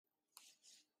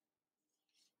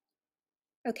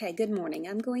Okay, good morning.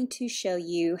 I'm going to show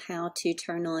you how to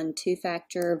turn on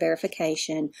two-factor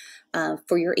verification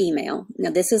for your email. Now,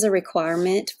 this is a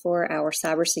requirement for our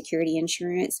cybersecurity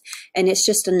insurance, and it's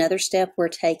just another step we're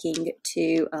taking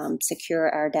to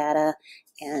secure our data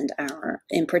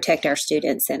and protect our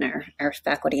students and our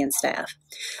faculty and staff.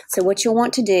 So what you'll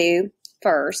want to do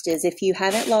first is, if you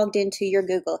haven't logged into your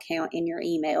Google account in your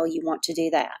email, you want to do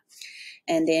that.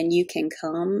 And then you can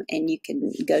come and you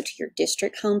can go to your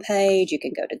district homepage. You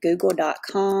can go to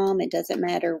google.com. It doesn't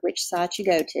matter which site you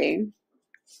go to.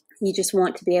 You just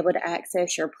want to be able to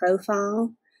access your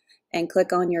profile and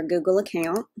click on your Google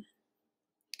account.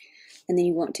 And then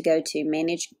you want to go to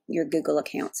manage your Google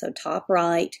account. So top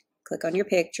right, click on your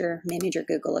picture, manage your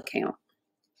Google account.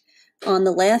 On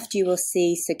the left, you will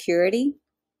see security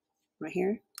right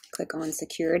here. Click on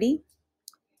security.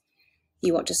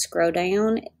 You want to scroll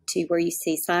down to where you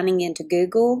see signing into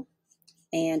Google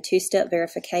and two-step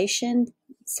verification.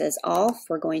 It says off.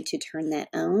 We're going to turn that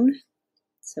on.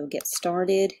 So get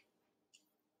started.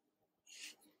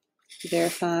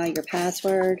 Verify your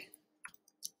password.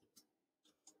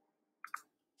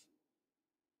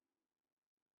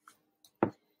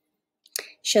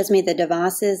 Shows me the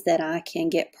devices that I can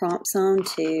get prompts on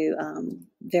to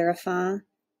verify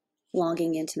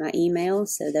logging into my email.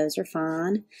 So those are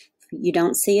fine. If you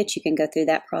don't see it, you can go through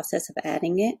that process of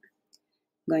adding it.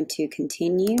 I'm going to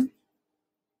continue.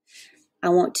 I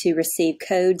want to receive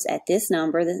codes at this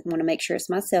number. I want to make sure it's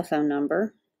my cell phone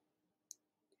number.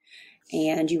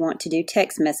 And you want to do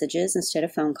text messages instead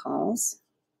of phone calls.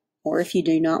 Or if you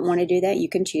do not want to do that, you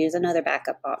can choose another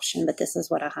backup option, but this is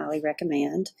what I highly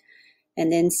recommend.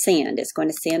 And then send. It's going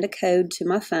to send a code to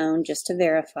my phone just to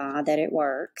verify that it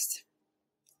works.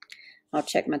 I'll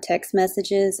check my text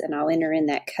messages and I'll enter in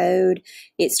that code.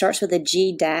 It starts with a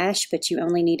G dash, but you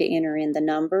only need to enter in the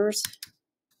numbers.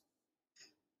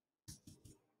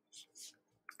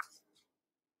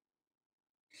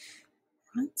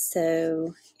 Right,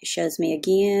 so it shows me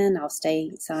again. I'll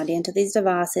stay signed into these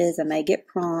devices. I may get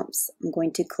prompts. I'm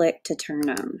going to click to turn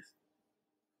on.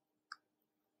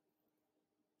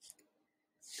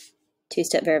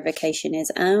 Two-step verification is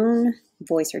on,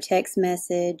 voice or text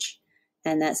message,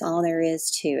 and that's all there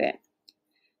is to it.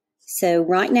 So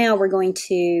right now we're going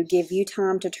to give you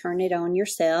time to turn it on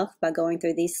yourself by going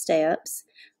through these steps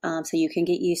so you can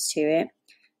get used to it.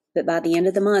 But by the end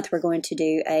of the month, we're going to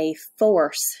do a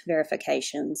force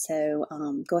verification. So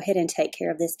go ahead and take care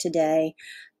of this today.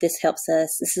 This helps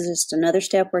us. This is just another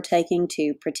step we're taking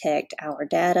to protect our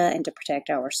data and to protect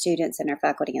our students and our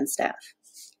faculty and staff.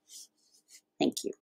 Thank you.